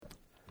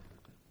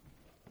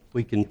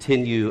We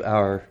continue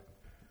our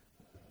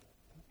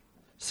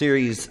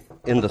series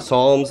in the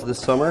Psalms this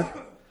summer,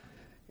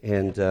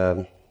 and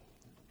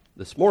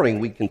this morning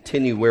we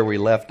continue where we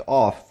left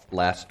off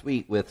last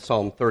week with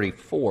Psalm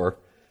 34.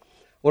 I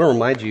want to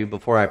remind you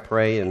before I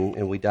pray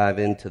and we dive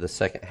into the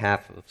second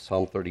half of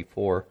Psalm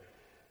 34.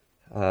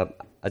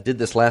 I did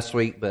this last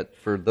week, but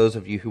for those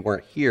of you who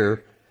weren't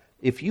here,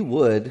 if you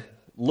would,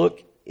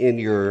 look in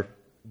your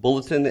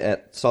bulletin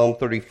at Psalm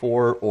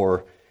 34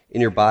 or in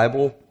your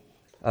Bible,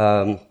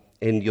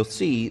 and you'll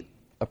see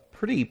a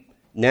pretty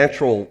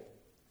natural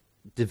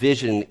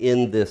division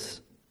in this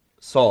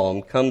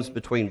psalm comes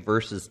between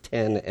verses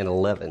 10 and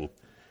 11.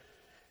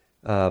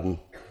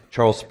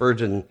 Charles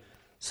Spurgeon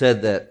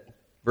said that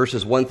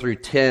verses 1 through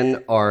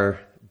 10 are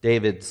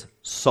David's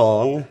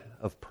song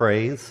of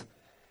praise,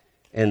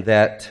 and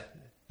that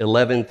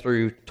 11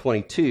 through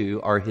 22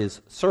 are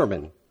his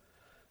sermon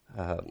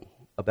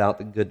about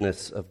the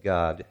goodness of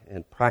God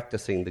and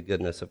practicing the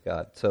goodness of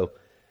God. So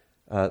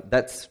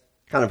that's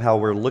kind of how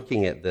we're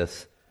looking at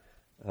this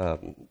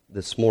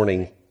this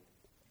morning.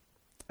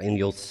 And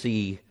you'll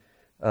see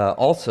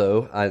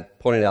also, I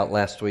pointed out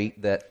last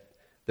week that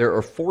there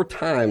are 4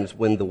 times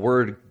when the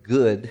word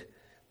good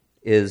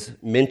is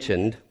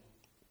mentioned,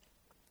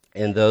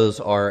 and those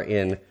are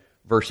in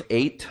verse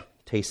 8,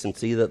 taste and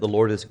see that the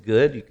Lord is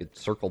good. You could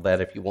circle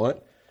that if you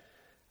want.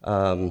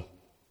 And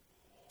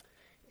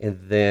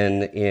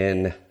then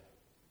in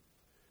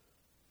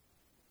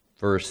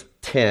verse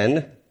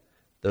 10,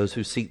 those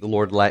who seek the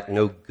Lord lack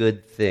no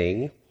good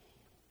thing.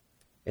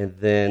 And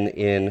then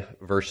in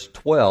verse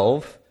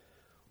 12,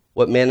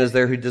 what man is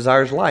there who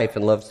desires life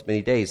and loves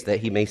many days, that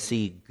he may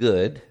see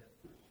good?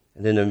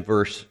 And then in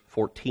verse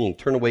 14,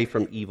 turn away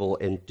from evil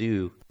and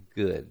do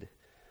good.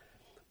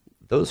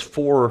 Those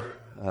 4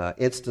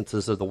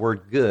 instances of the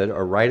word good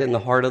are right in the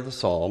heart of the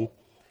psalm,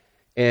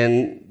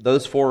 and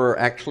those 4 are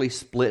actually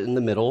split in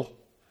the middle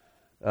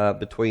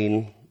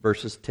between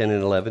verses 10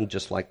 and 11,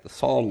 just like the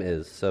psalm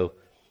is. So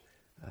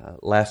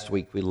last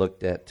week we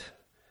looked at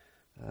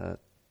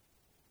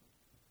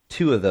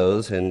 2 of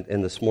those, and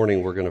this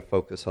morning we're going to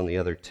focus on the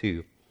other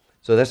 2.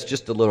 So that's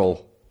just a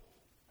little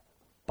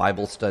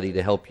Bible study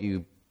to help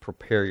you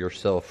prepare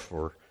yourself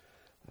for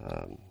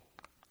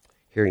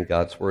hearing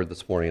God's word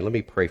this morning. Let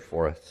me pray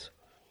for us.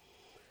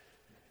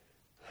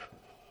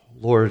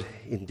 Lord,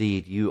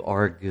 indeed, you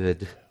are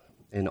good,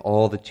 and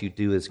all that you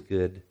do is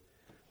good.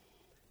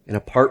 And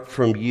apart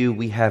from you,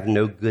 we have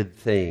no good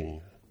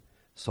thing,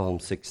 Psalm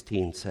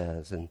 16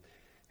 says. And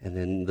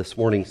then this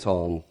morning,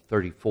 Psalm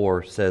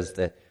 34 says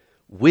that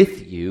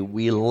with you,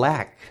 we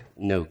lack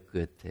no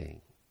good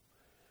thing.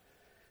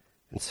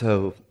 And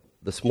so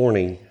this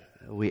morning,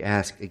 we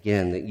ask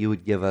again that you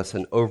would give us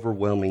an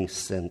overwhelming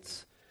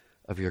sense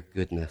of your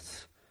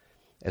goodness.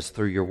 As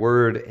through your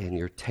word and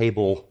your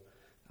table,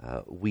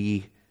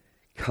 we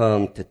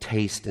come to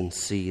taste and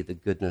see the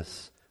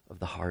goodness of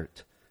the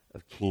heart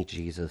of King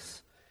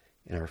Jesus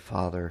and our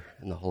Father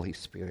and the Holy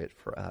Spirit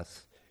for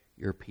us,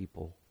 your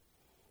people.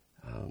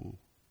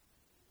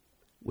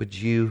 Would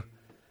you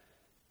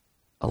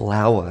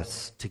allow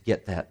us to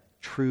get that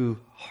true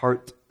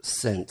heart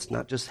sense,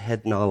 not just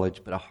head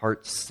knowledge, but a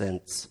heart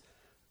sense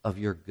of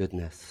your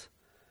goodness,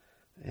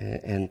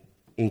 and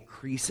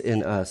increase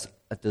in us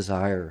a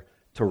desire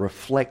to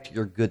reflect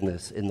your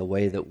goodness in the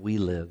way that we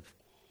live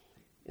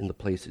in the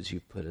places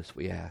you put us,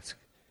 we ask.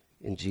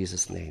 In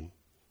Jesus' name,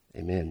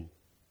 amen.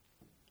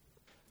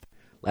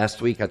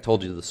 Last week I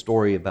told you the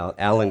story about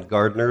Alan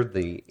Gardner,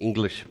 the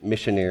English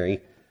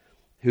missionary,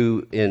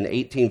 who in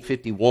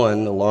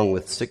 1851, along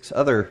with 6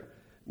 other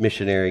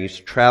missionaries,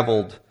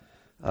 traveled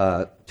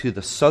to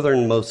the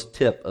southernmost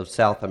tip of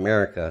South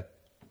America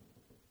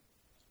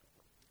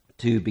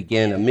to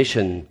begin a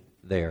mission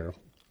there,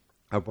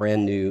 a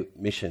brand new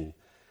mission.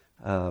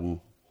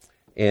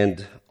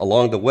 And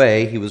along the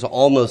way, he was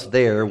almost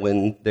there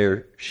when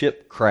their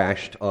ship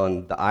crashed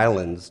on the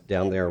islands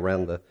down there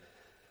around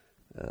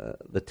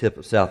the tip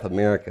of South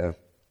America.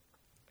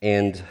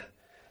 And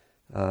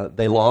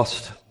they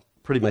lost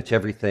pretty much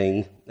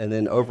everything. And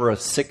then over a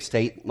 6 to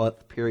 8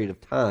 month period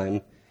of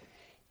time,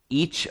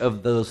 each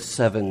of those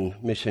 7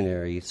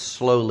 missionaries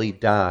slowly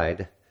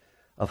died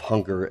of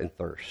hunger and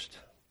thirst.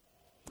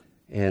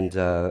 And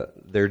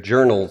their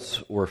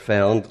journals were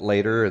found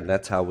later, and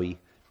that's how we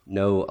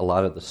know a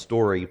lot of the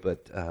story.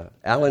 But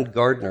Alan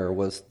Gardner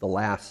was the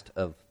last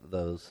of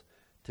those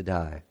to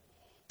die.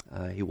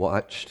 He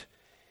watched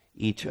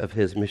each of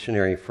his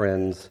missionary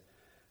friends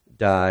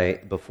die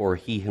before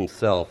he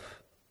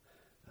himself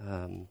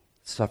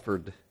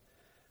suffered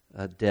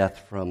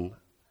death from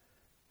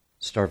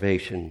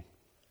starvation.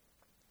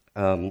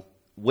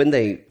 When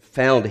they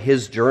found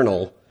his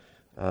journal,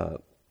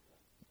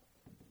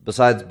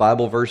 besides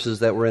Bible verses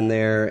that were in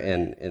there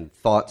and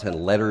thoughts and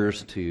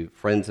letters to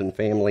friends and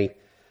family,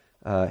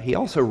 he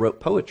also wrote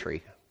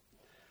poetry,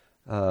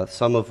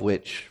 some of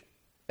which,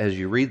 as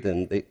you read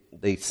them,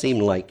 they seem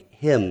like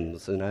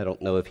hymns, and I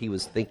don't know if he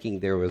was thinking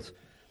there was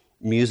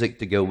music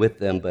to go with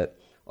them, but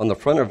on the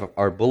front of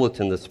our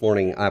bulletin this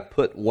morning, I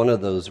put one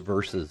of those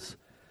verses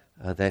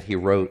that he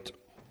wrote.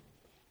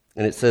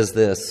 And it says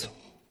this: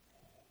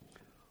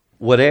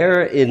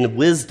 "Whate'er in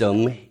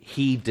wisdom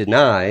he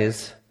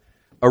denies,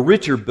 a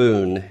richer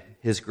boon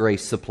his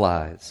grace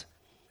supplies.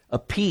 A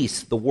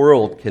peace the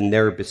world can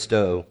ne'er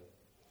bestow.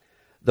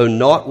 Though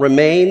naught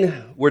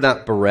remain, we're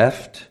not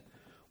bereft.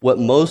 What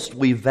most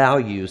we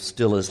value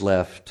still is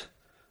left,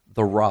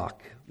 the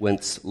rock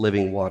whence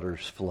living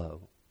waters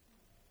flow."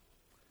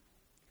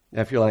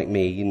 Now, if you're like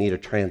me, you need a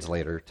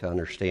translator to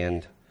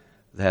understand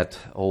that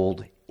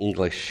old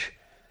English.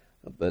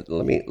 But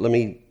let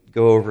me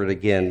go over it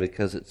again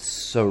because it's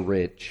so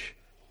rich.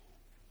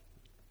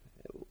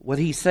 What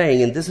he's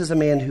saying, and this is a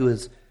man who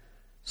is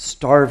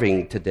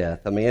starving to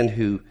death, a man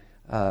who,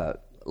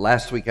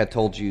 last week I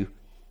told you,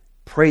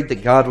 prayed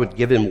that God would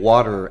give him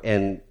water,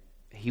 and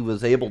he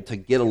was able to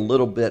get a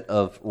little bit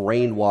of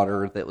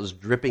rainwater that was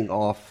dripping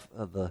off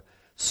of the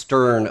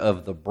stern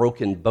of the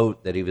broken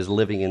boat that he was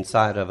living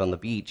inside of on the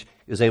beach.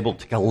 He was able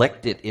to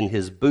collect it in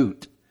his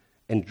boot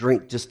and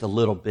drink just a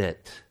little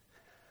bit.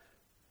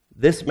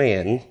 This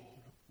man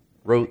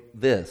wrote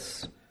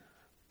this,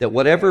 that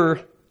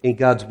whatever in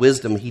God's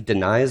wisdom he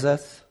denies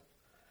us,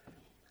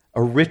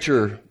 a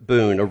richer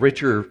boon, a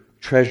richer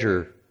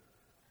treasure,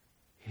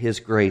 his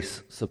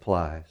grace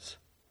supplies.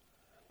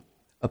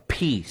 A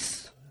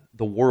peace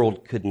the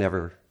world could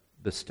never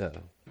bestow.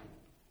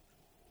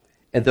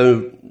 And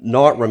though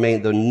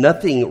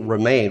nothing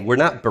remained, we're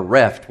not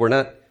bereft, we're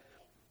not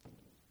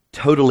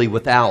totally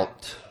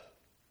without.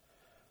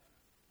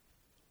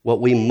 What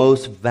we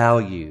most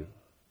value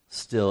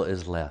still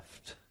is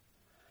left.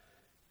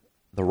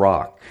 The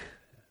rock,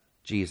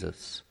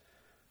 Jesus,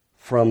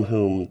 from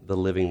whom the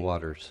living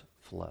waters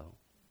flow.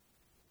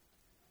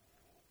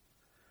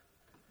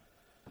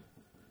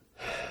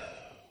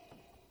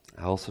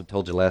 I also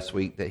told you last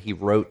week that he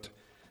wrote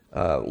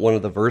one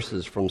of the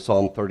verses from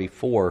Psalm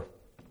 34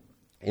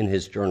 in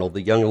his journal.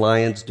 "The young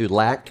lions do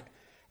lack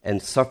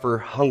and suffer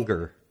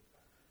hunger,"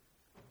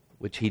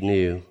 which he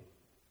knew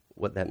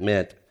what that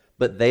meant.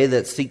 "But they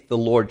that seek the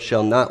Lord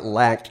shall not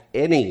lack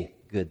any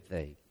good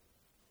thing."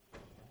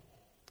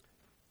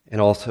 And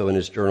also in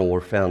his journal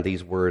were found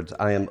these words: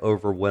 "I am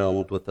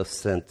overwhelmed with a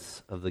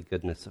sense of the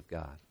goodness of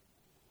God."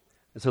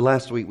 And so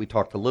last week we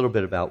talked a little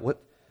bit about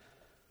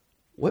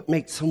what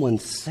makes someone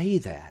say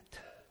that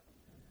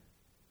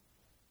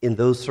in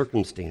those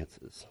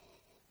circumstances.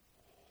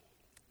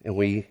 And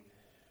we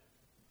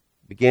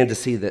began to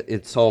see that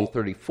in Psalm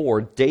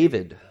 34,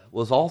 David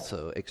was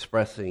also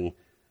expressing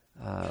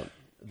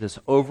this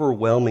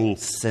overwhelming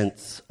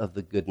sense of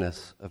the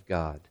goodness of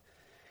God.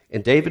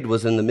 And David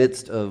was in the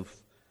midst of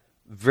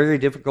very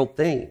difficult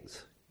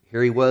things.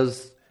 Here he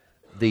was,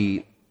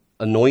 the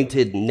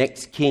anointed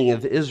next king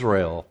of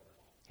Israel.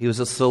 He was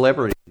a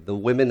celebrity. The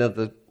women of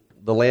the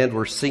land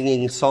were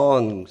singing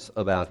songs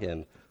about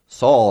him.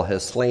 Saul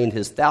has slain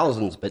his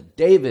thousands, but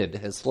David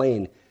has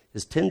slain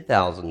his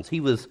 10,000s. He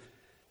was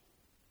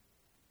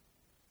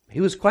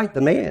quite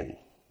the man.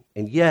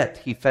 And yet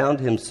he found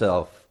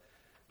himself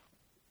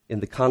in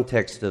the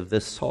context of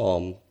this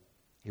psalm.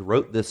 He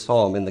wrote this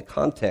psalm in the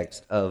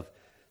context of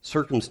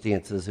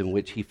circumstances in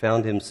which he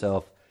found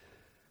himself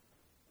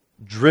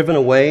driven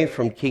away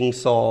from King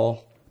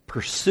Saul,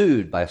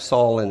 pursued by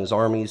Saul and his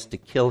armies to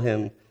kill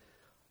him,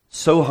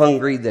 so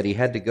hungry that he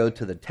had to go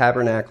to the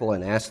tabernacle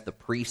and ask the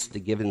priest to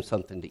give him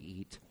something to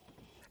eat,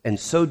 and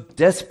so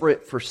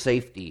desperate for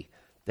safety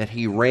that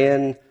he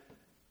ran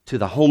to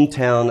the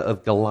hometown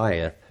of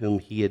Goliath, whom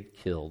he had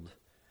killed,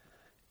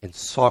 and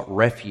sought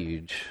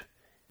refuge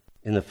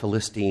in the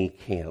Philistine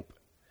camp,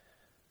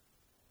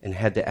 and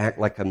had to act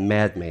like a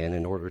madman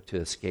in order to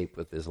escape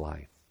with his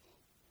life.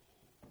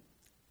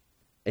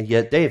 And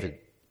yet David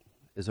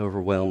is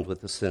overwhelmed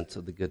with a sense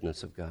of the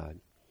goodness of God.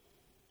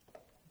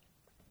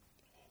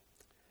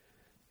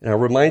 And I'll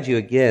remind you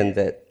again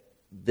that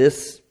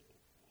this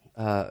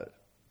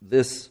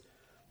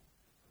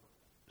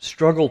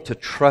struggle to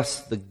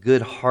trust the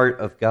good heart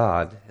of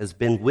God has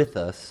been with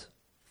us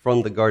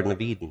from the Garden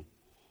of Eden.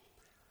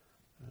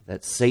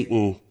 That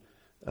Satan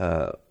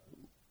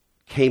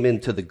came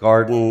into the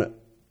garden,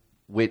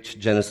 which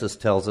Genesis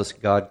tells us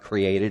God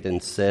created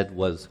and said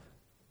was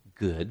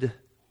good,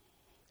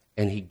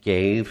 and he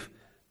gave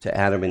to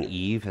Adam and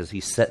Eve as he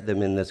set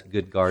them in this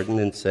good garden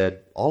and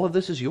said, all of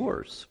this is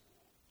yours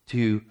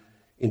to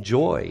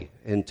enjoy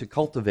and to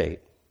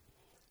cultivate.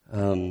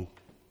 And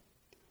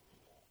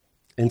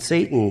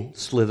Satan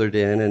slithered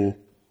in and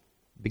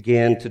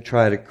began to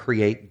try to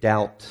create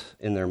doubt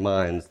in their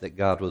minds that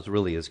God was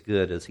really as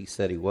good as he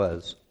said he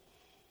was.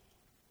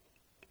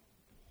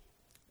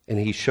 And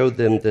he showed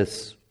them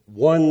this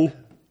one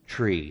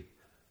tree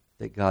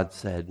that God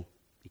said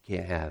you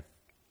can't have.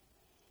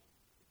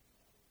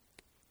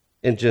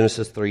 And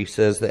Genesis 3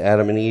 says that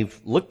Adam and Eve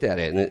looked at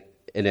it,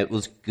 and it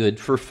was good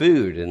for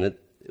food, and it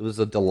was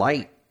a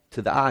delight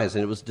to the eyes,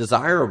 and it was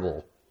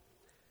desirable.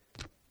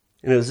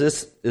 And it was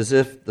as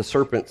if the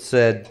serpent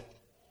said,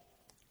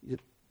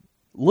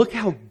 look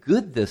how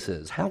good this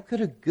is. How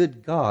could a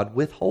good God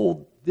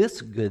withhold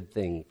this good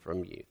thing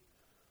from you?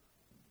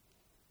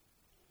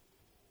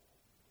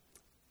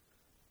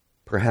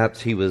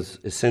 Perhaps he was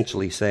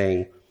essentially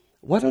saying,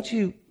 why don't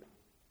you,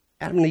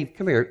 Adam and Eve,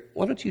 come here,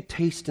 why don't you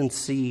taste and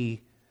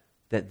see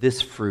that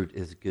this fruit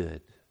is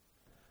good?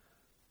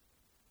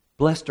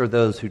 Blessed are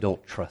those who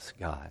don't trust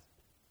God.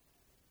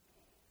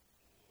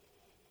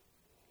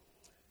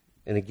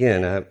 And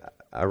again,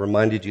 I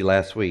reminded you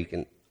last week,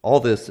 and all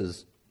this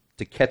is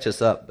to catch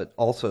us up, but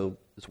also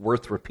it's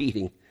worth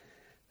repeating.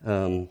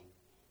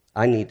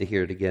 I need to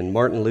hear it again.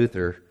 Martin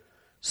Luther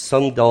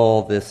summed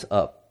all this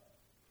up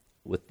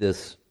with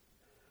this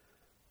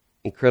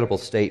incredible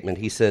statement.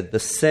 He said, "The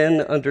sin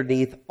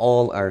underneath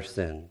all our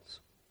sins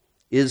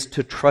is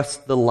to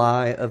trust the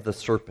lie of the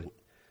serpent,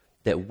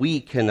 that we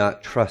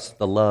cannot trust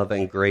the love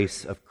and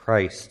grace of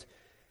Christ,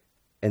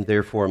 and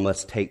therefore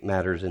must take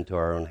matters into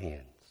our own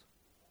hands."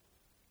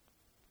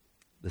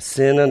 The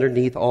sin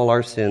underneath all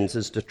our sins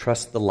is to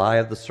trust the lie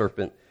of the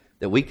serpent,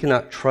 that we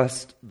cannot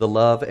trust the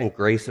love and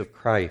grace of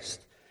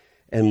Christ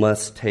and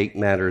must take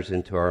matters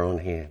into our own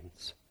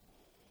hands.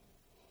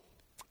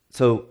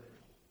 So,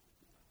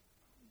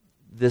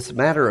 this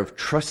matter of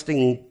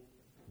trusting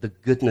the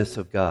goodness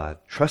of God,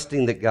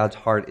 trusting that God's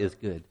heart is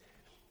good,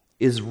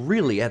 is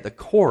really at the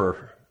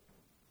core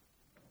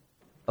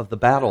of the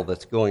battle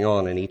that's going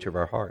on in each of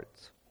our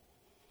hearts.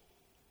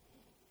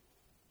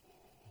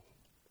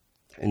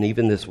 And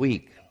even this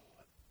week,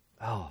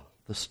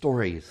 the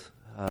stories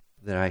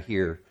that I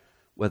hear,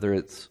 whether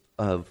it's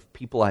of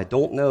people I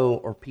don't know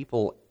or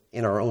people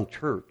in our own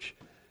church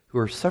who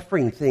are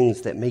suffering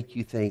things that make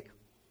you think,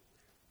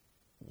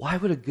 why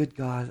would a good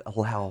God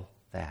allow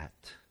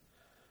that?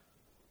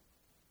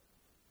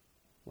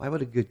 Why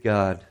would a good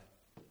God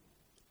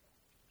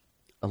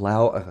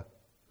allow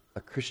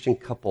a Christian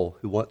couple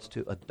who wants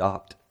to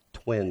adopt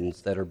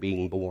twins that are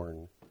being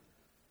born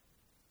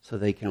so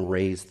they can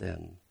raise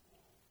them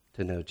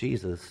to know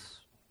Jesus?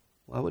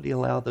 Why would he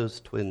allow those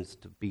twins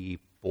to be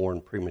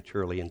born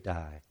prematurely and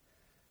die?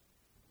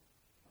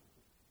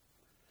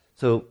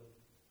 So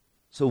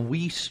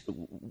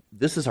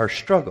this is our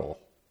struggle.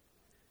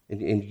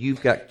 And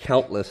you've got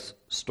countless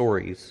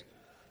stories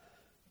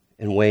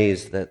and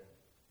ways that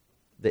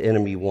the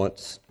enemy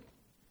wants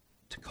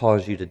to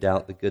cause you to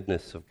doubt the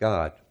goodness of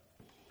God.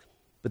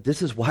 But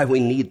this is why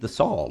we need the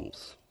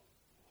Psalms.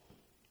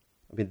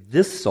 I mean,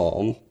 this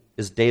psalm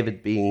is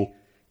David being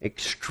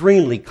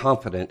extremely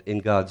confident in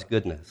God's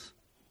goodness.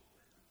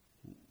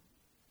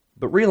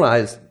 But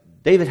realize,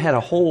 David had a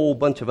whole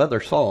bunch of other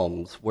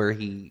psalms where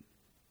he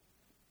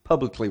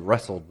publicly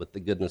wrestled with the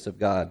goodness of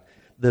God.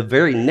 The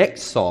very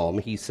next psalm,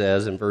 he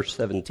says in verse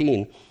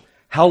 17,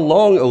 "How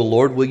long, O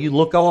Lord, will you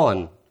look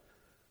on?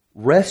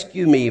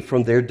 Rescue me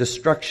from their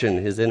destruction,"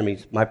 his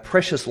enemies, "my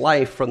precious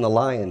life from the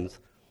lions."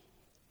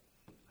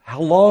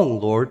 How long,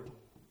 Lord?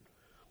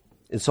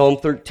 In Psalm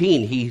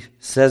 13, he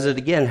says it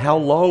again. "How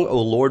long,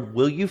 O Lord,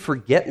 will you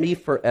forget me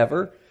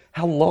forever?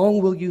 How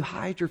long will you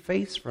hide your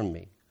face from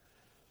me?"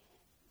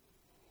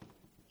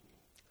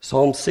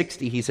 Psalm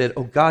 60, he said,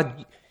 "Oh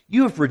God,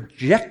 you have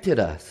rejected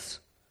us.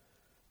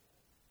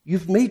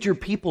 You've made your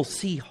people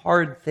see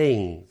hard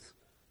things,"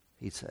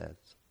 he says.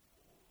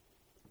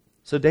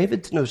 So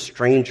David's no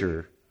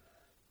stranger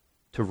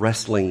to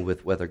wrestling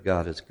with whether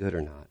God is good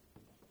or not.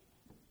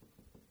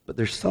 But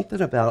there's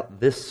something about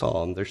this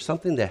psalm, there's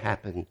something that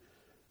happened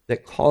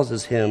that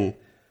causes him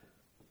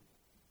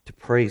to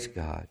praise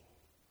God.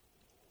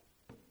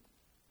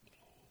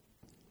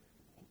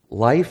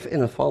 Life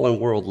in a fallen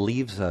world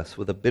leaves us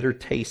with a bitter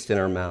taste in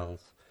our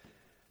mouths,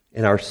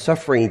 and our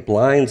suffering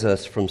blinds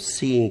us from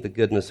seeing the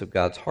goodness of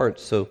God's heart.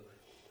 So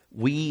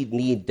we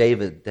need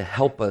David to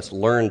help us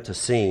learn to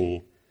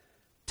sing,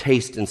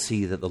 "Taste and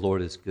see that the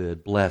Lord is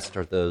good. Blessed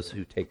are those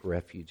who take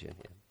refuge in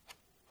him."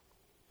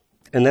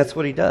 And that's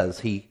what he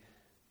does.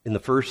 In the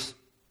first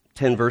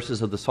 10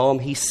 verses of the psalm,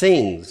 he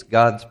sings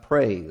God's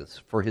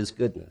praise for his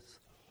goodness.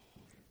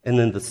 And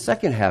then the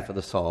second half of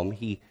the psalm,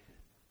 he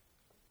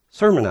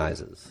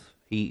sermonizes.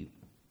 He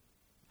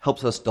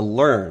helps us to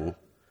learn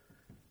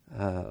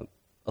a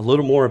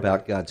little more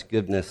about God's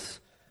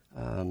goodness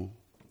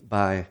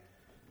by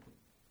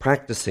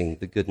practicing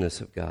the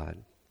goodness of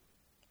God.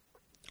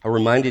 I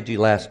reminded you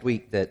last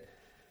week that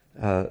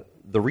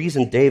the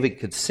reason David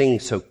could sing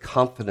so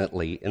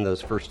confidently in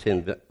those first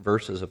 10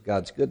 verses of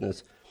God's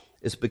goodness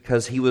is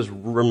because he was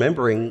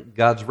remembering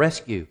God's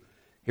rescue.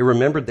 He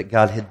remembered that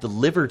God had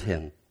delivered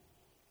him,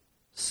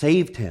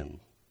 saved him.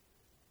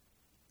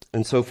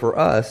 And so for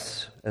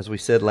us, as we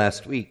said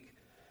last week,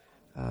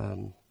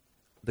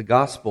 the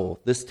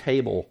gospel, this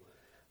table,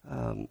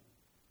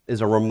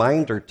 is a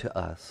reminder to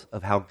us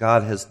of how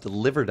God has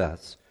delivered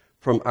us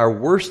from our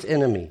worst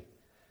enemy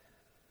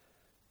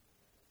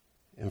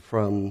and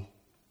from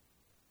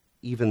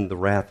even the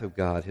wrath of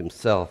God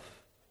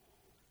himself,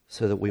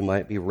 so that we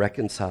might be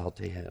reconciled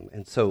to him.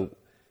 And so,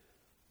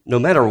 no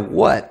matter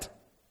what,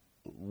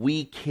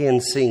 we can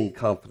sing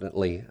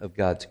confidently of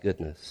God's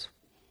goodness.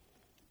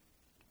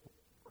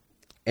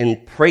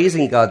 And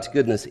praising God's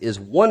goodness is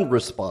one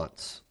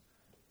response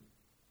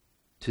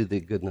to the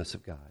goodness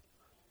of God.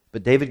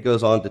 But David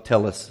goes on to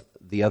tell us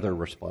the other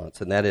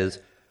response, and that is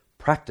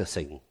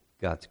practicing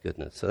God's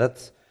goodness. So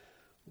that's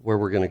where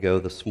we're going to go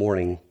this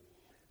morning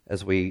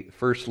as we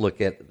first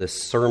look at this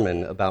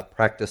sermon about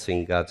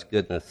practicing God's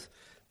goodness.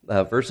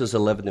 Verses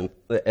 11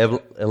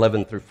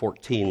 through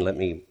 14, let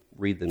me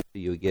read them to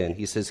you again.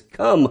 He says,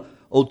 "Come,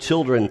 O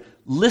children,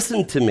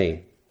 listen to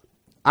me.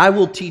 I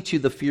will teach you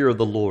the fear of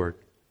the Lord.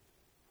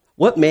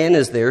 What man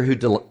is there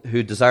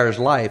who desires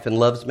life and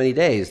loves many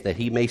days, that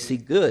he may see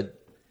good?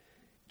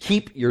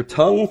 Keep your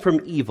tongue from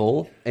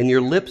evil and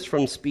your lips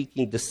from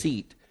speaking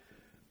deceit.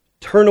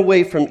 Turn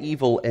away from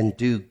evil and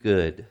do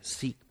good.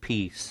 Seek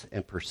peace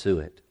and pursue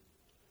it."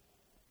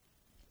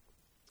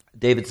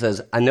 David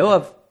says, I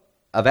know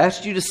I've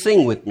asked you to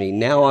sing with me.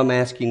 Now I'm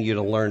asking you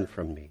to learn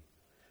from me.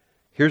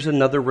 Here's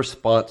another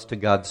response to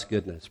God's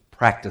goodness.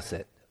 Practice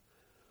it.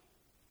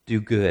 Do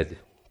good.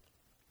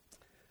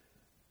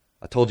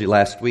 I told you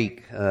last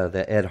week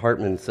that Ed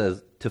Hartman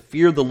says, to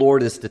fear the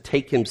Lord is to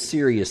take him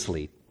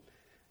seriously,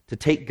 to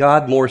take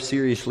God more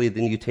seriously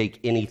than you take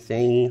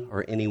anything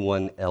or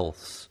anyone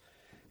else.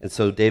 And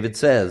so David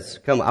says,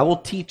 come, I will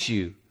teach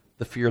you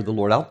the fear of the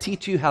Lord. I'll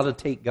teach you how to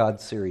take God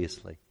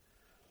seriously.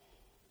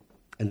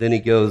 And then he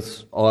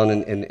goes on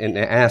and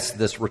asks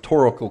this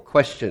rhetorical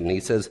question. He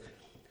says,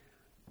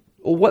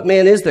 well, what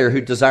man is there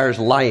who desires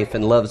life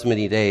and loves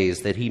many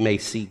days, that he may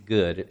see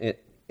good?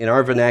 In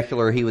our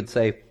vernacular, he would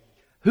say,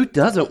 who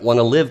doesn't want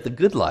to live the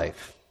good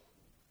life?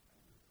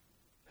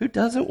 Who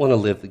doesn't want to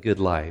live the good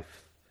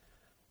life?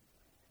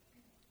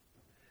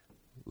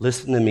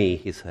 Listen to me,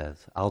 he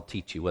says. I'll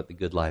teach you what the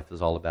good life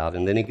is all about.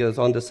 And then he goes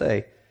on to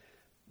say,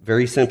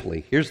 very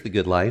simply, here's the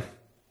good life.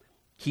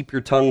 Keep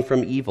your tongue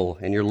from evil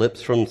and your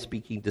lips from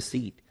speaking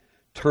deceit.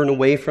 Turn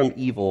away from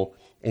evil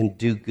and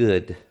do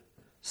good.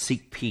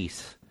 Seek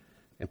peace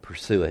and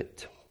pursue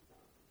it.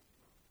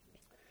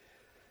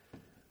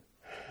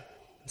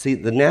 See,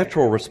 the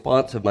natural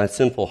response of my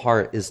sinful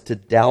heart is to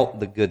doubt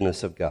the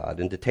goodness of God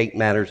and to take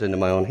matters into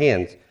my own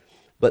hands.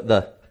 But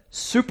the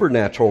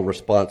supernatural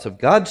response of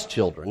God's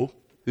children,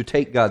 who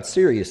take God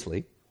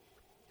seriously,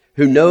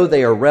 who know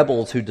they are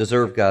rebels who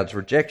deserve God's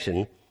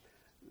rejection,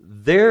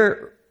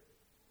 their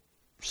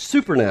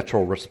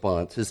supernatural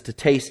response is to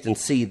taste and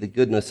see the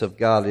goodness of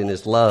God in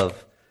his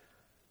love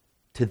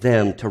to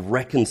them, to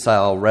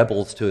reconcile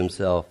rebels to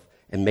himself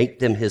and make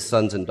them his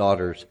sons and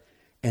daughters.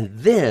 And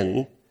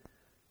then,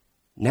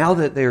 now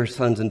that they are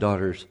sons and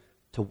daughters,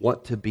 to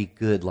want to be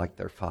good like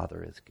their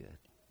Father is good.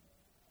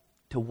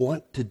 To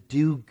want to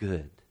do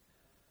good.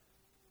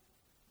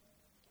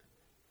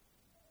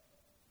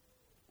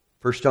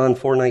 1 John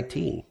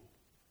 4:19.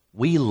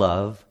 We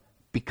love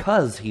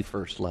because he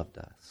first loved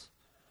us.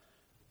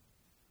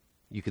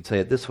 You could say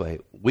it this way.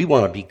 We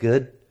want to be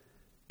good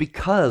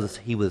because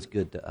he was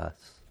good to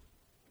us.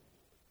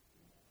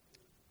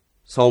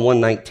 Psalm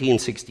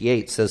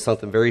 119:68 says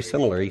something very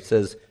similar. He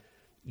says,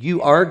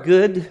 you are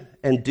good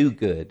and do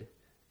good.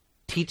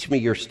 Teach me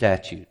your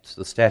statutes.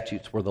 The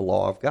statutes were the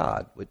law of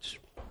God, which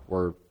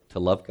were to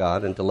love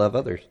God and to love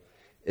others.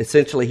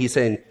 Essentially, he's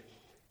saying,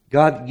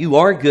 God, you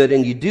are good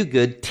and you do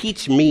good.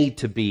 Teach me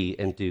to be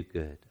and do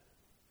good.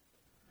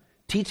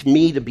 Teach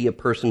me to be a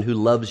person who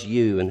loves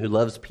you and who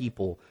loves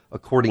people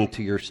according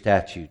to your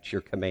statutes,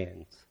 your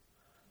commands.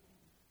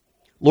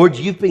 Lord,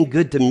 you've been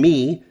good to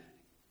me.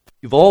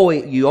 You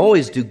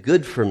always do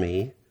good for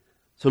me.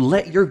 So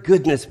let your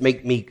goodness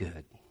make me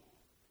good,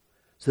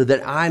 so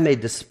that I may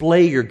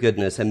display your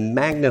goodness and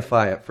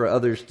magnify it for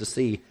others to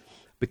see.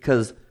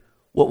 Because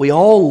what we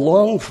all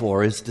long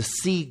for is to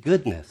see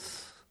goodness.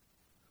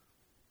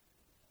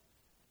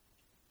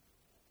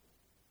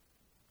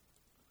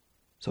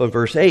 So in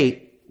verse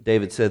 8,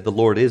 David said, the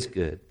Lord is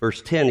good.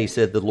 Verse 10, he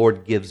said, the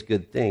Lord gives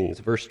good things.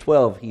 Verse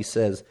 12, he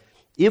says,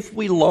 if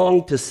we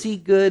long to see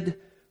good,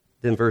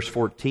 then verse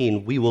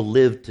 14, we will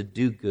live to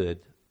do good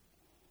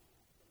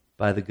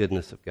by the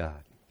goodness of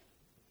God.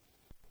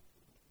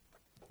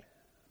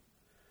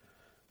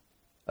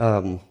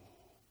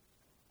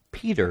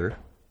 Peter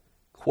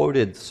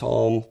quoted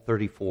Psalm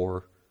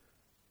 34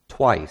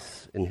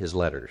 twice in his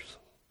letters.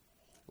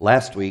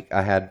 Last week,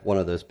 I had one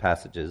of those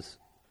passages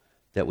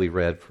that we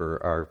read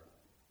for our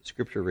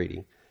scripture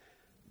reading.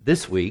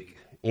 This week,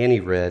 Annie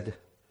read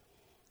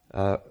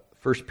 1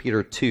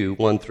 Peter 2,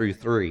 1 through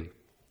 3.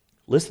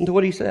 Listen to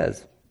what he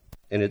says,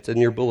 and it's in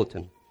your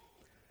bulletin.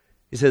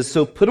 He says,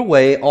 so put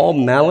away all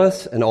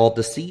malice and all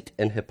deceit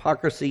and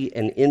hypocrisy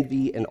and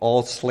envy and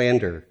all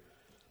slander.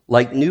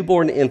 Like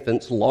newborn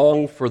infants,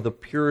 long for the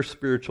pure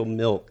spiritual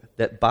milk,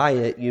 that by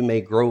it you may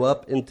grow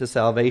up into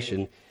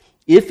salvation,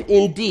 if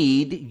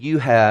indeed you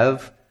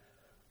have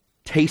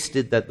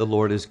tasted that the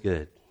Lord is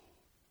good.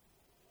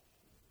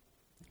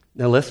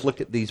 Now let's look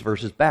at these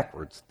verses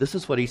backwards. This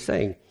is what he's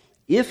saying.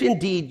 If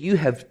indeed you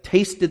have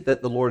tasted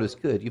that the Lord is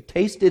good, you've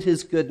tasted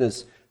his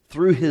goodness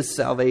through his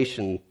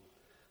salvation,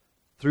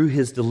 through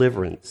his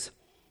deliverance,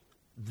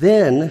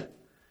 then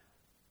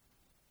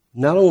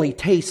not only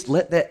taste,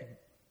 let that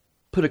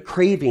put a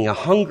craving, a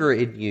hunger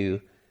in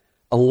you,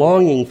 a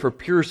longing for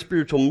pure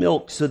spiritual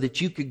milk so that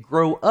you could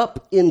grow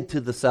up into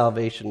the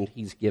salvation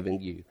he's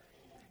given you.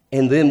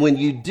 And then when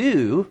you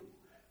do,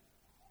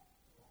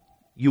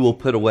 you will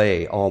put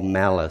away all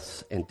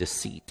malice and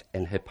deceit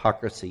and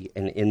hypocrisy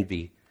and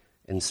envy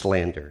and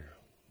slander.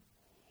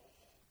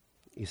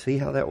 You see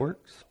how that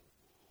works?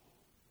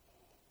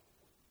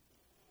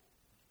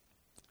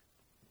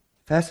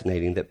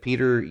 Fascinating that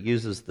Peter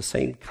uses the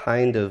same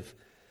kind of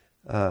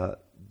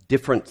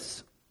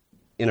difference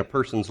in a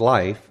person's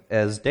life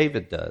as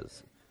David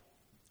does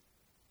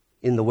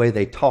in the way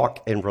they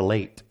talk and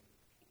relate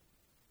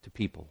to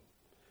people.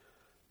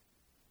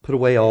 Put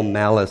away all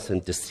malice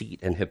and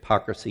deceit and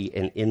hypocrisy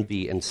and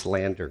envy and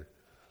slander.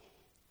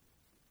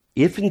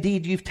 If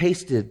indeed you've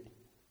tasted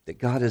that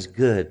God is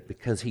good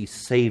because he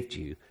saved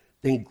you,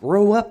 then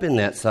grow up in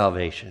that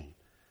salvation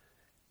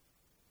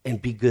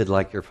and be good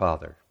like your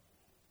Father.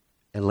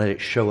 And let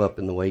it show up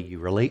in the way you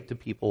relate to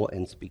people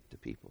and speak to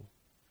people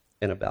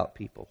and about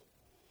people.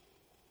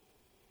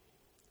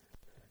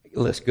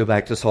 Let's go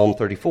back to Psalm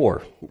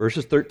 34.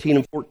 Verses 13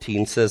 and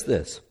 14 says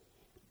this: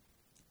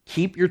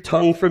 Keep your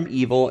tongue from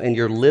evil and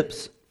your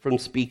lips from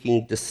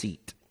speaking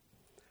deceit.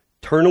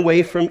 Turn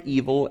away from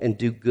evil and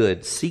do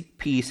good. Seek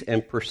peace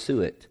and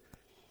pursue it.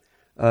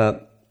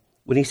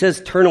 When he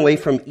says turn away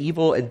from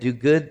evil and do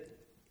good,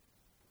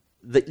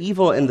 the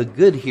evil and the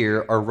good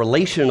here are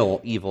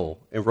relational evil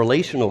and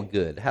relational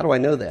good. How do I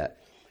know that?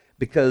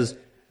 Because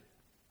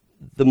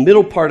the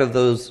middle part of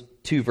those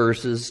two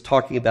verses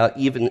talking about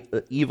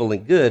evil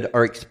and good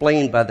are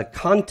explained by the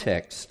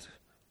context,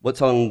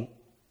 what's on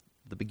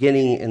the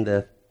beginning and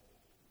the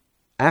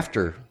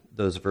after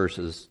those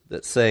verses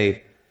that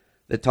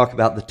talk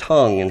about the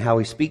tongue and how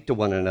we speak to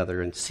one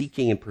another and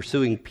seeking and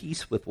pursuing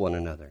peace with one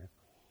another.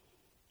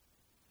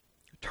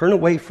 Turn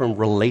away from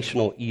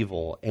relational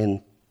evil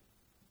and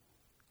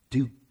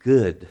do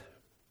good.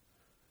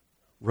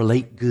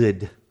 Relate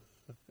good.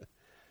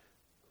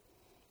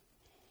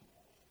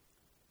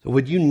 So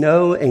would you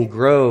know and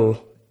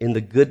grow in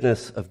the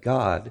goodness of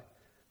God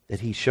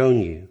that he's shown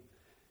you?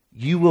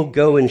 You will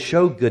go and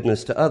show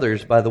goodness to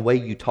others by the way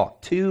you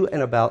talk to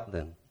and about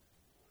them,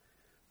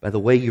 by the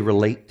way you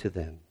relate to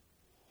them.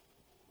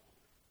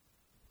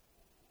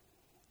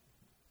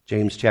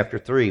 James chapter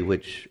 3,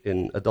 which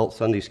in adult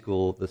Sunday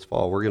school this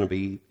fall, we're going to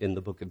be in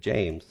the book of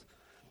James.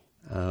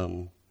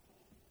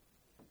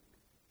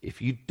 If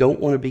you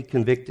don't want to be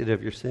convicted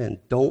of your sin,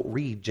 don't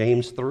read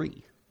James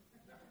 3.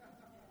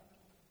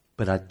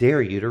 But I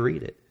dare you to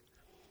read it.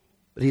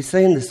 But he's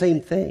saying the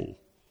same thing.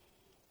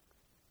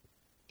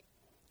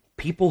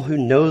 People who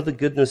know the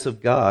goodness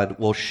of God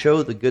will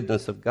show the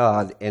goodness of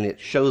God, and it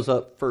shows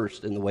up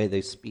first in the way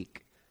they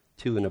speak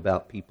to and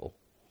about people.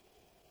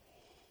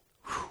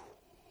 Whew.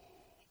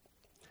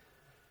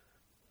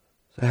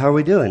 So how are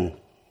we doing,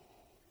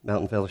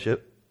 Mountain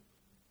Fellowship?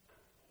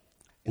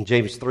 And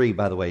James 3,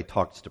 by the way,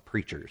 talks to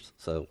preachers,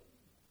 so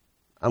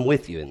I'm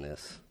with you in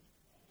this.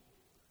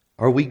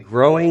 Are we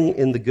growing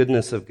in the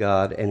goodness of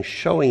God and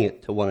showing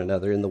it to one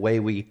another in the way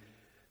we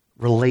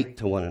relate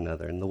to one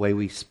another, in the way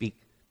we speak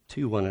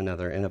to one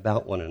another and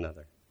about one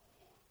another?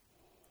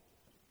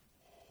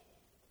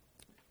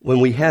 When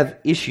we have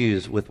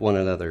issues with one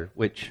another,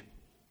 which,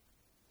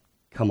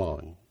 come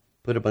on,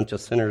 put a bunch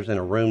of sinners in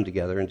a room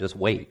together and just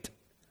wait.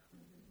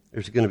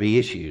 There's going to be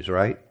issues,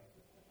 right?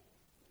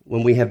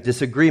 When we have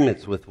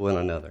disagreements with one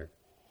another,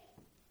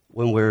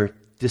 when we're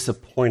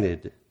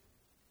disappointed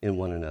in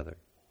one another,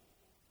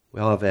 we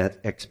all have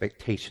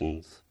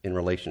expectations in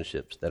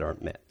relationships that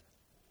aren't met.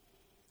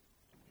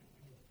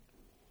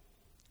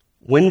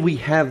 When we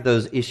have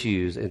those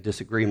issues and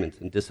disagreements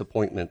and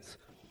disappointments,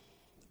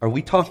 are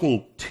we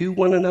talking to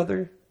one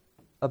another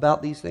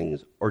about these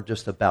things or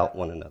just about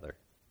one another?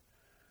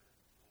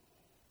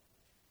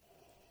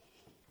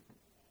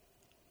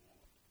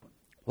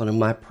 One of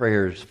my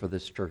prayers for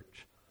this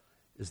church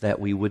is that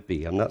we would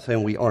be. I'm not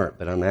saying we aren't,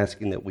 but I'm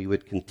asking that we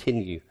would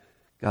continue.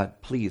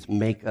 God, please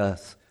make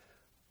us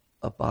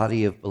a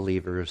body of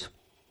believers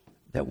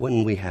that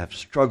when we have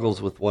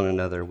struggles with one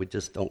another, we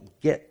just don't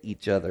get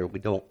each other,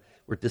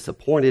 we're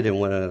disappointed in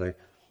one another,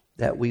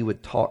 that we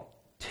would talk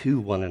to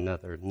one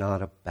another,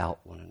 not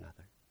about one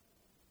another.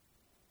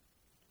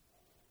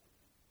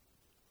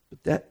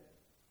 But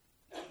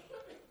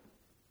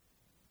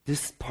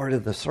this part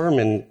of the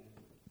sermon,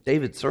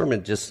 David's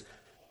sermon, just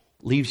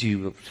leaves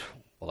you,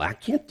 well, I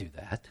can't do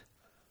that.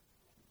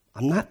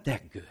 I'm not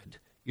that good.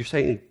 You're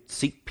saying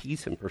seek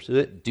peace and pursue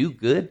it, do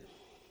good.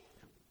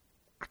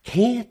 I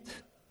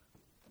can't.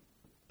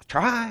 I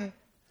try.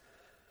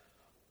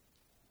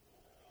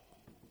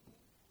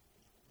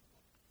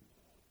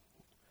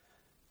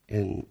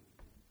 And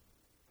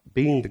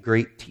being the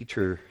great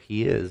teacher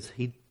he is,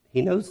 he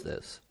knows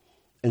this.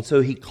 And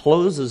so he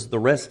closes the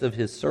rest of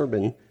his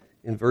sermon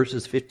in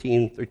verses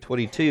 15 through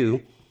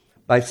 22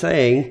 by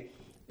saying,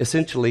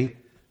 essentially,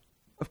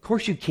 of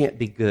course you can't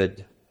be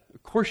good.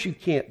 Of course you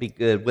can't be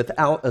good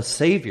without a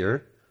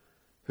Savior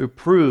who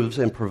proves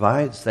and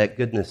provides that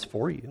goodness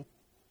for you.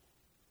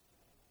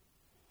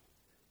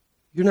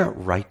 You're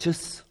not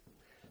righteous.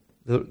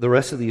 The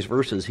rest of these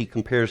verses, he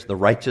compares the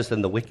righteous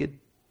and the wicked.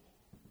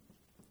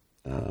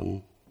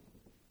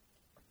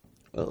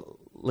 Well,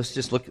 let's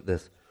just look at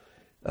this.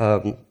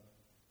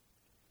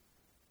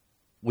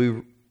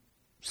 We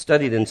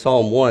studied in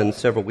Psalm 1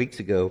 several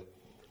weeks ago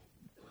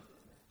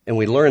And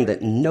we learn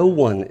that no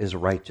one is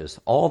righteous.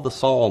 All the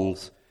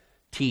Psalms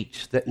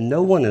teach that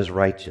no one is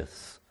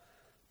righteous.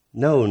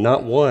 No,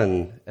 not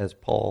one, as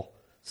Paul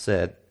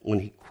said when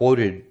he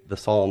quoted the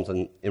Psalms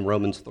in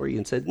Romans 3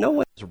 and said, no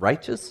one is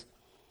righteous.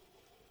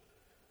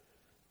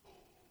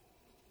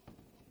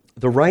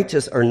 The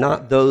righteous are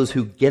not those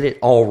who get it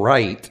all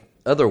right.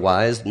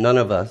 Otherwise, none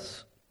of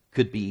us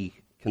could be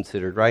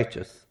considered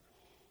righteous.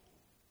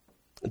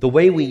 The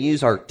way we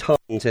use our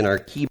tongues and our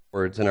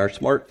keyboards and our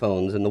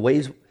smartphones and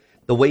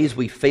the ways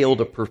we fail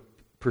to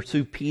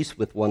pursue peace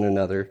with one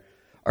another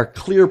are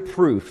clear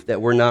proof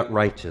that we're not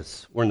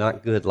righteous. We're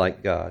not good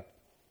like God.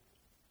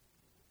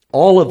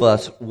 All of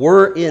us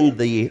were in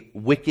the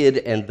wicked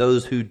and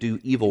those who do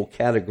evil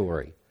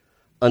category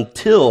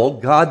until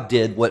God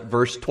did what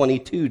verse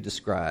 22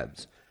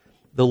 describes.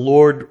 The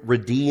Lord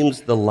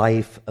redeems the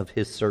life of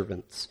his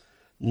servants.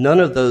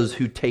 None of those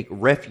who take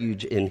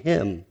refuge in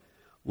him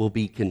will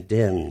be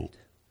condemned.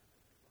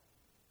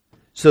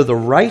 So the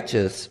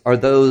righteous are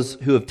those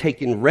who have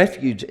taken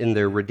refuge in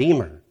their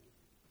Redeemer,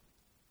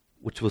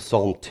 which was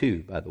Psalm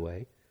 2, by the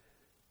way.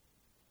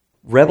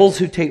 Rebels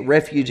who take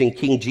refuge in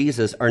King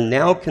Jesus are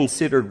now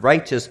considered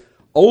righteous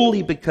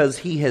only because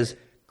he has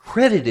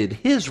credited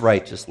his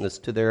righteousness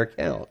to their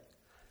account.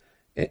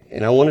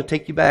 And I want to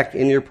take you back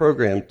in your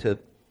program to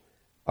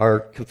our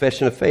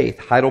Confession of Faith,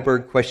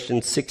 Heidelberg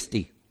Question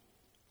 60,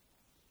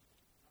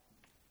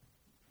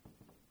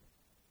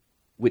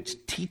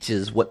 which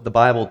teaches what the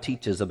Bible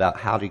teaches about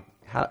how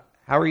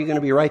are you going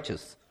to be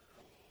righteous?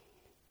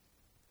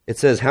 It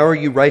says, how are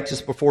you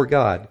righteous before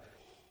God?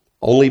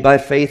 Only by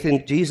faith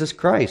in Jesus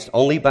Christ,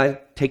 only by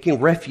taking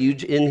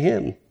refuge in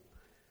him.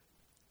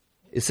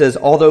 It says,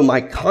 although my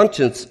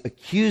conscience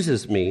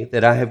accuses me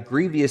that I have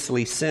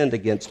grievously sinned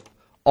against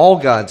all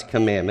God's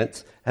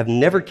commandments, have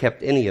never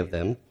kept any of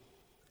them.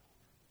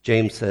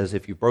 James says,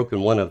 if you've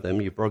broken one of them,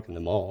 you've broken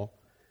them all.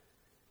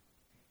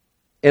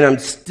 And I'm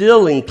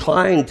still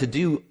inclined to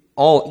do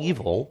all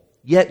evil,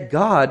 yet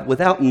God,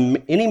 without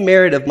any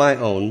merit of my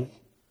own,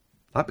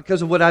 not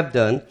because of what I've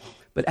done,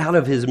 but out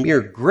of his mere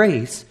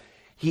grace,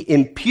 he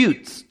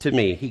imputes to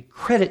me, he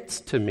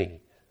credits to me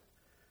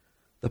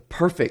the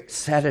perfect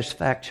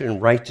satisfaction,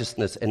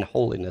 righteousness, and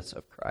holiness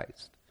of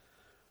Christ.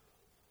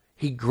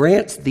 He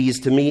grants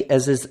these to me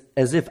as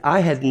if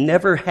I had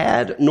never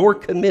had nor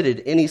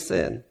committed any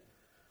sin,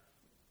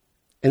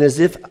 and as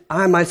if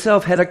I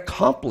myself had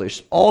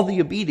accomplished all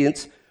the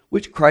obedience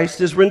which Christ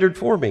has rendered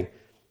for me.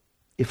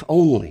 If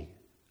only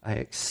I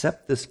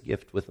accept this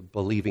gift with a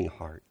believing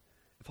heart,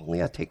 if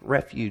only I take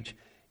refuge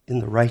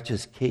in the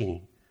righteous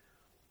King,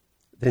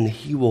 then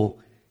he will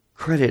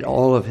credit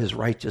all of his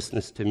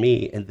righteousness to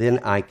me, and then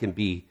I can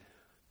be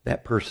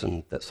that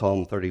person that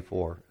Psalm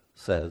 34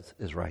 says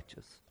is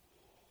righteous.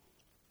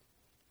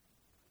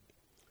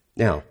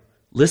 Now,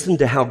 listen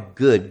to how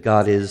good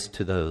God is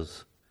to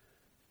those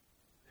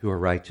who are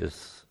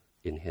righteous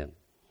in him,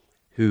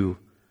 who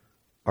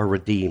are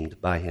redeemed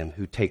by him,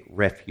 who take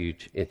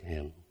refuge in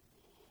him.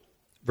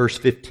 Verse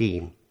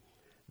 15,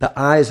 the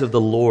eyes of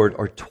the Lord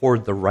are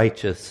toward the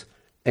righteous,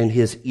 and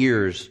his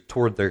ears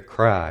toward their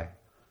cry.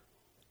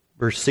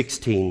 Verse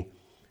 16,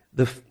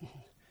 you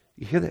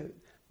hear that?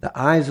 The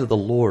eyes of the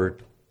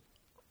Lord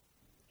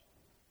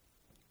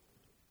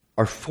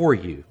are for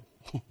you.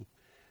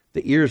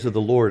 The ears of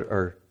the Lord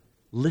are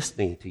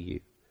listening to you.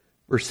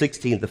 Verse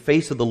 16, the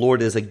face of the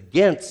Lord is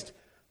against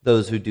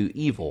those who do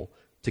evil,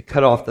 to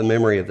cut off the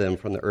memory of them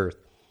from the earth.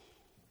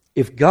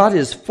 If God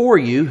is for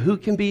you, who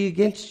can be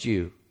against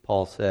you?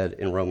 Paul said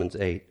in Romans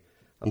 8.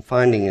 I'm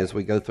finding as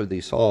we go through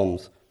these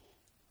Psalms,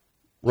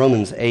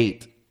 Romans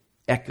 8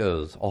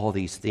 echoes all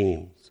these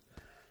themes.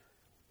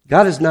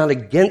 God is not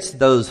against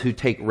those who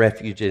take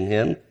refuge in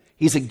him.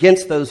 He's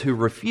against those who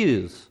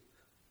refuse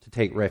to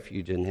take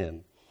refuge in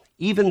him,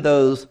 even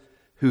those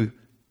who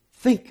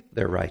think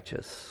they're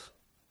righteous.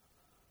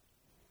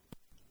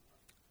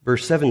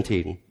 Verse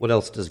 17,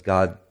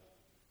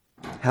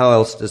 how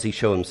else does he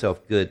show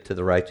himself good to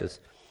the righteous?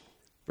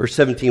 Verse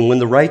 17, when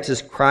the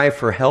righteous cry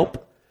for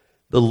help,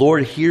 the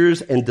Lord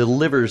hears and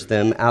delivers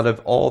them out of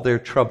all their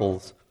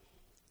troubles.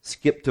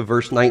 Skip to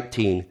verse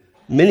 19.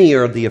 Many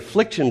are the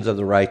afflictions of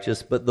the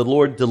righteous, but the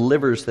Lord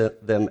delivers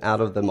them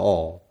out of them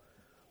all.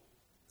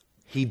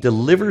 He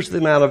delivers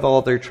them out of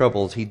all their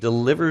troubles. He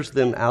delivers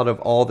them out of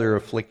all their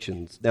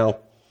afflictions. Now,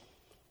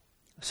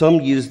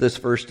 some use this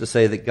verse to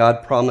say that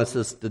God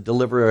promises to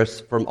deliver us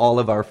from all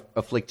of our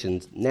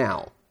afflictions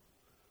now.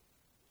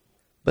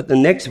 But the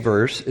next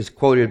verse is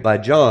quoted by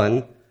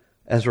John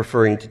as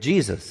referring to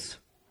Jesus.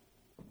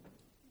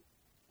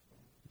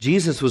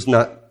 Jesus was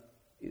not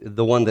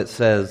the one that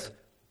says,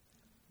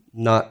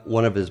 not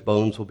one of his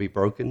bones will be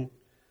broken.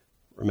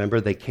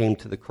 Remember, they came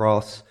to the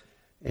cross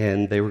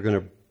and they were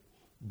going to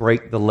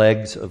break the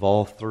legs of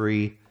all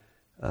three,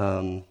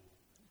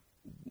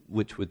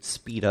 which would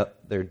speed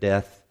up their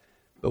death.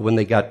 But when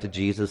they got to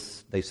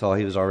Jesus, they saw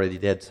he was already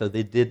dead. So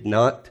they did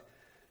not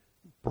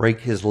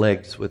break his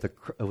legs with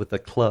a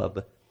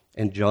club.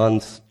 And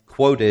John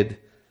quoted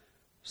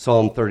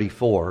Psalm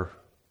 34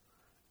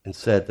 and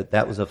said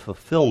that was a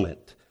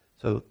fulfillment.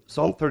 So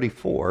Psalm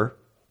 34,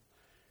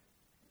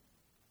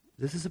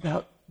 this is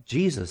about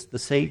Jesus, the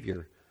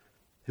Savior,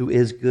 who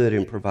is good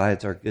and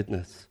provides our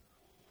goodness.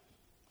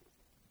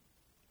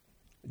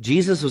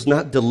 Jesus was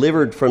not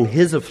delivered from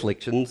his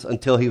afflictions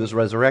until he was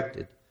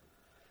resurrected.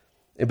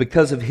 And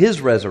because of his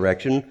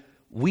resurrection,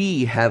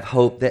 we have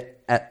hope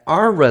that at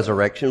our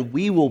resurrection,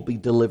 we will be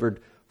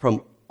delivered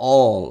from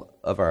all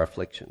of our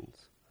afflictions.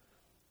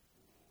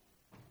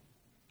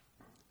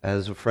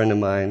 As a friend of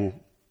mine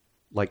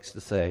likes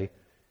to say,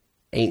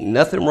 ain't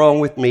nothing wrong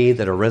with me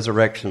that a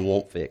resurrection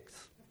won't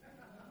fix.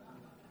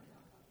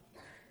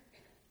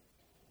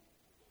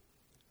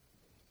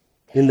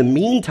 In the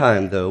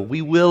meantime, though,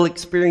 we will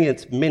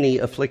experience many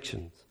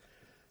afflictions,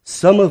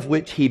 some of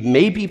which he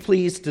may be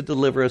pleased to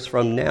deliver us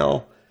from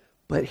now,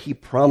 but he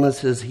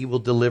promises he will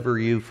deliver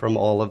you from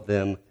all of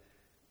them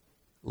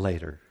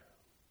later.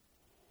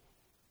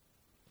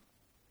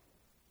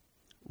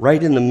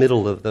 Right in the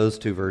middle of those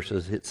two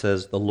verses, it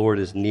says, the Lord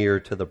is near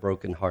to the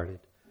brokenhearted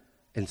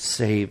and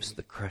saves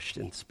the crushed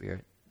in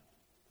spirit.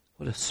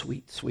 What a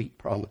sweet, sweet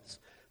promise.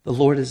 The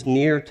Lord is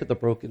near to the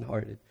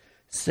brokenhearted,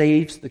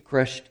 saves the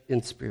crushed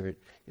in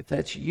spirit. If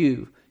that's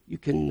you, you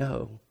can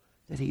know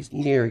that he's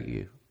near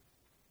you.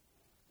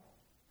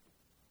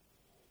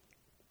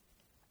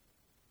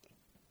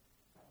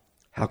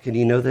 How can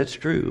you know that's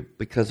true?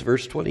 Because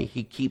verse 20,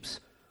 he keeps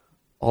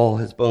all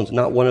his bones.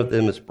 Not one of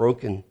them is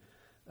broken.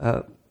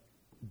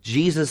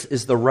 Jesus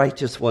is the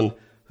righteous one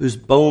whose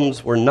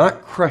bones were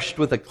not crushed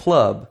with a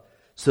club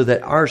so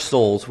that our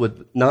souls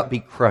would not be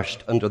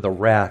crushed under the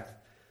wrath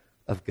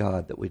of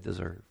God that we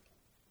deserve.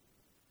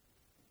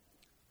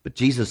 But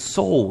Jesus'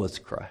 soul was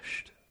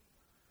crushed.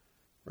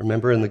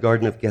 Remember in the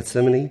Garden of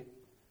Gethsemane?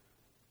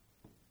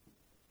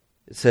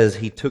 It says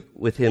he took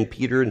with him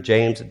Peter and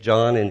James and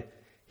John, and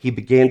he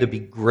began to be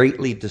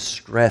greatly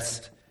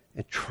distressed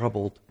and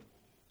troubled.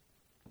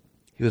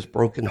 He was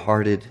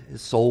brokenhearted.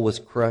 His soul was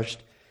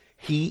crushed.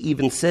 He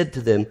even said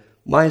to them,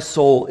 my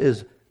soul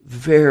is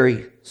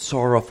very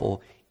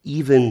sorrowful,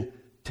 even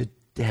to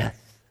death.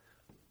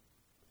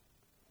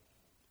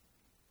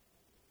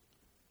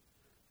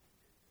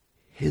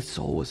 His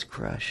soul was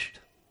crushed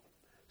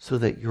so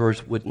that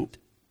yours wouldn't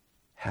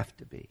have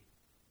to be.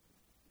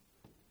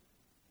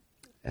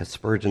 As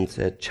Spurgeon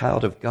said,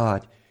 child of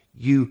God,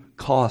 you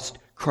cost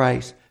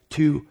Christ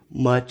too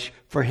much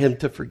for him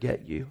to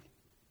forget you.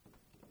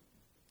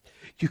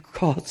 You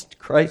cost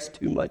Christ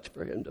too much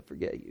for him to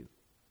forget you.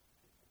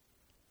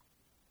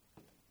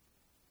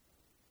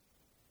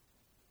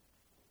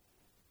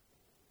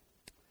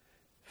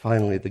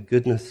 Finally, the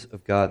goodness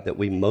of God that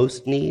we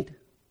most need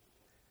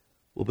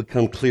will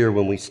become clear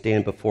when we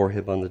stand before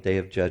him on the day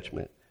of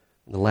judgment.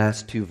 And the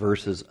last two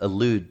verses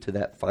allude to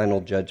that final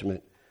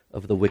judgment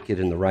of the wicked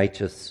and the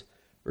righteous.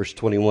 Verse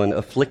 21,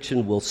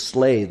 affliction will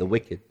slay the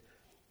wicked,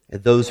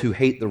 and those who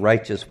hate the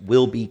righteous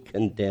will be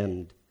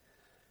condemned.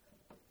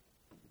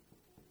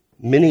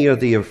 Many are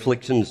the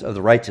afflictions of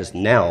the righteous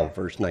now,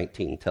 verse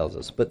 19 tells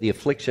us, but the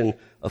affliction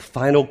of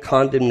final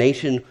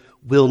condemnation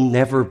will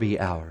never be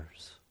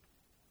ours.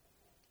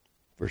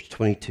 Verse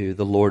 22,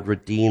 the Lord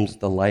redeems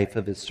the life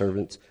of his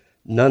servants.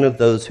 None of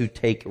those who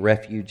take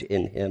refuge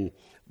in him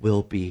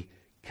will be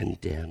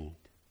condemned.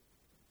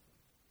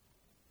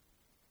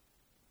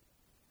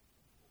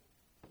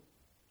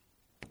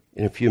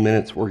 In a few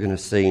minutes, we're going to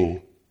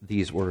sing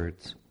these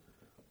words.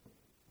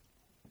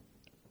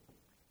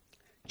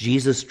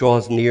 Jesus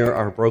draws near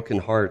our broken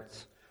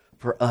hearts.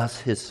 For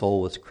us, his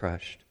soul was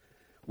crushed.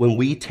 When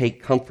we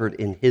take comfort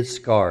in his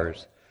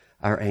scars,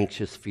 our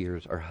anxious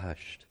fears are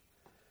hushed.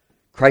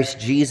 Christ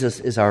Jesus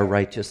is our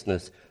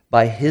righteousness.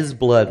 By his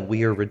blood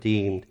we are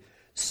redeemed.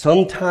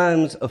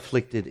 Sometimes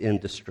afflicted in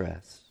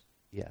distress,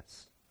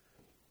 yes,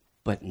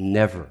 but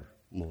never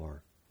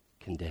more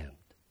condemned.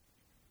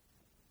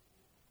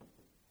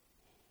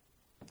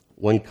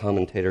 One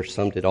commentator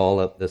summed it all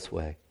up this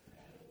way.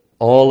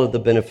 All of the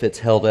benefits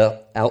held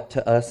out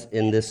to us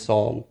in this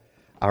psalm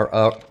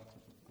are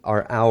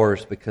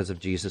ours because of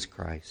Jesus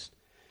Christ.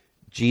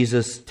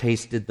 Jesus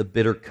tasted the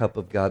bitter cup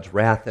of God's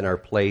wrath in our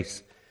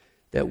place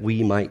that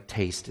we might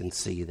taste and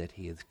see that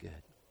he is good.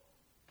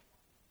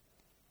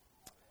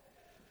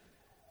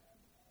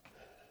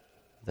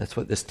 That's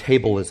what this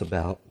table is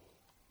about.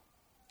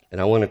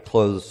 And I want to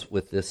close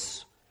with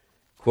this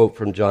quote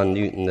from John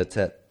Newton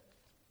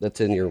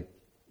that's in your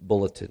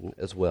bulletin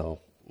as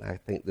well. I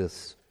think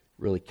this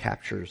really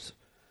captures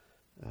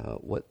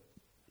what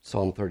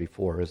Psalm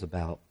 34 is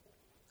about.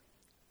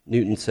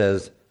 Newton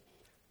says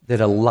that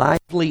a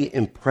lively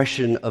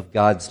impression of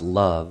God's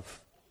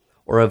love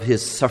or of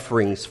his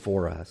sufferings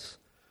for us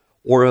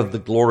or of the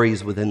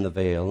glories within the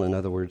veil, in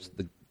other words,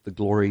 the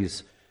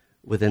glories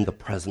within the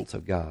presence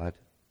of God,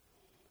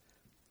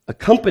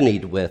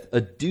 accompanied with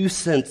a due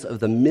sense of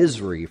the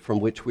misery from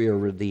which we are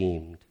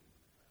redeemed.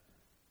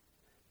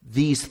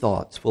 These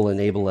thoughts will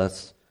enable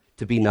us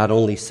to be not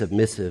only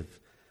submissive,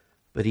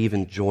 but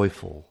even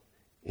joyful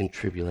in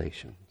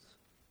tribulations.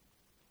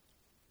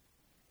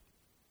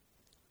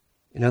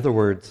 In other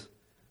words,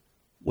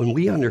 when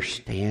we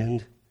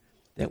understand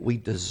that we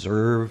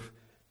deserve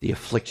the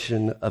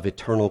affliction of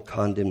eternal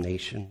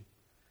condemnation.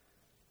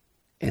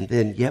 And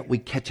then yet we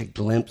catch a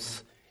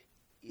glimpse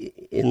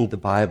in the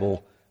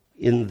Bible,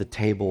 in the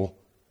table,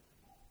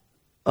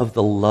 of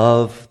the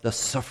love, the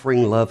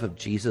suffering love of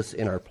Jesus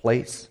in our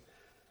place,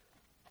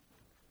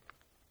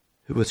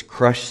 who was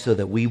crushed so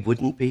that we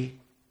wouldn't be.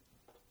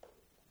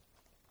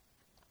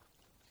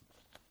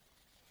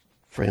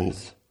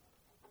 Friends,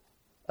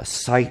 a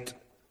sight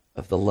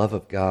of the love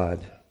of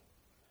God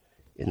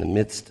in the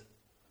midst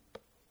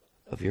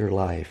of your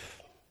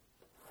life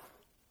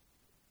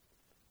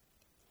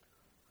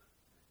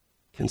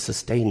can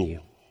sustain you,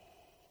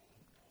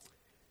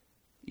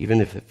 even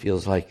if it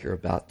feels like you're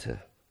about to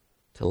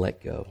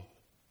let go.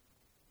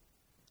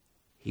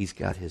 He's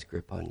got his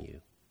grip on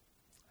you.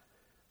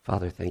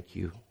 Father, thank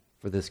you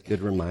for this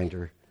good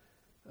reminder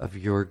of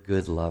your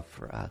good love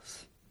for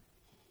us.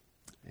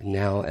 And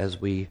now as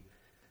we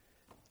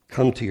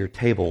come to your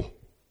table,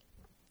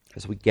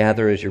 as we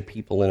gather as your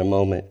people in a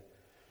moment,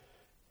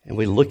 and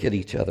we look at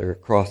each other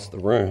across the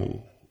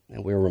room,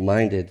 and we're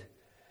reminded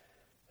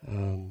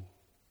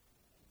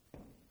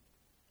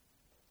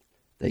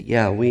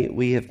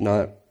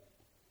that,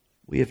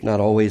 we have not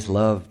always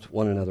loved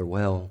one another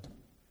well.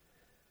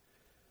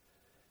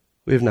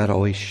 We have not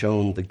always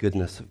shown the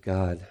goodness of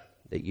God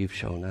that you've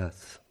shown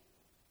us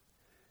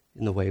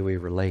in the way we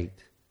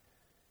relate.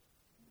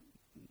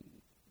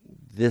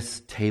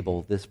 This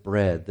table, this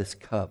bread, this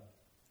cup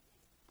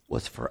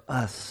was for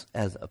us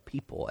as a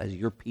people, as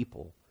your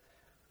people.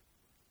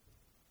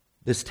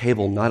 This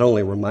table not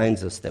only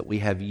reminds us that we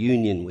have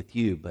union with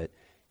you, but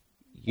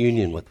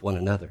union with one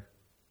another.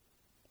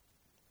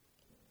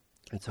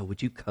 And so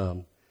would you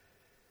come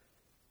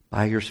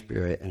by your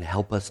Spirit and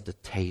help us to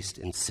taste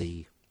and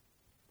see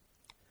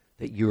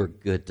that you are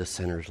good to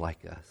sinners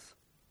like us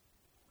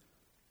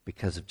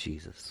because of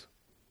Jesus.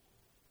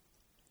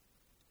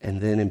 And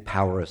then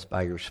empower us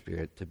by your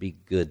Spirit to be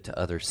good to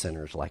other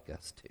sinners like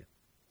us too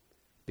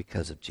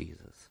because of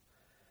Jesus.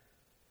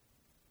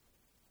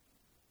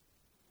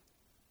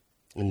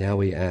 And now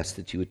we ask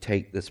that you would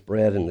take this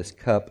bread and this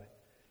cup,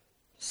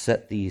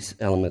 set these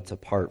elements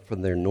apart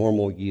from their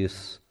normal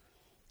use,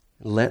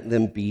 and let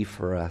them be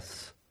for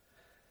us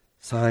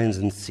signs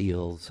and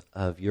seals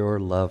of your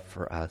love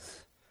for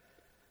us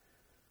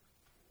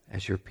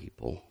as your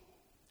people.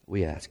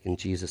 We ask in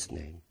Jesus'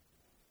 name.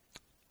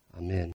 Amen.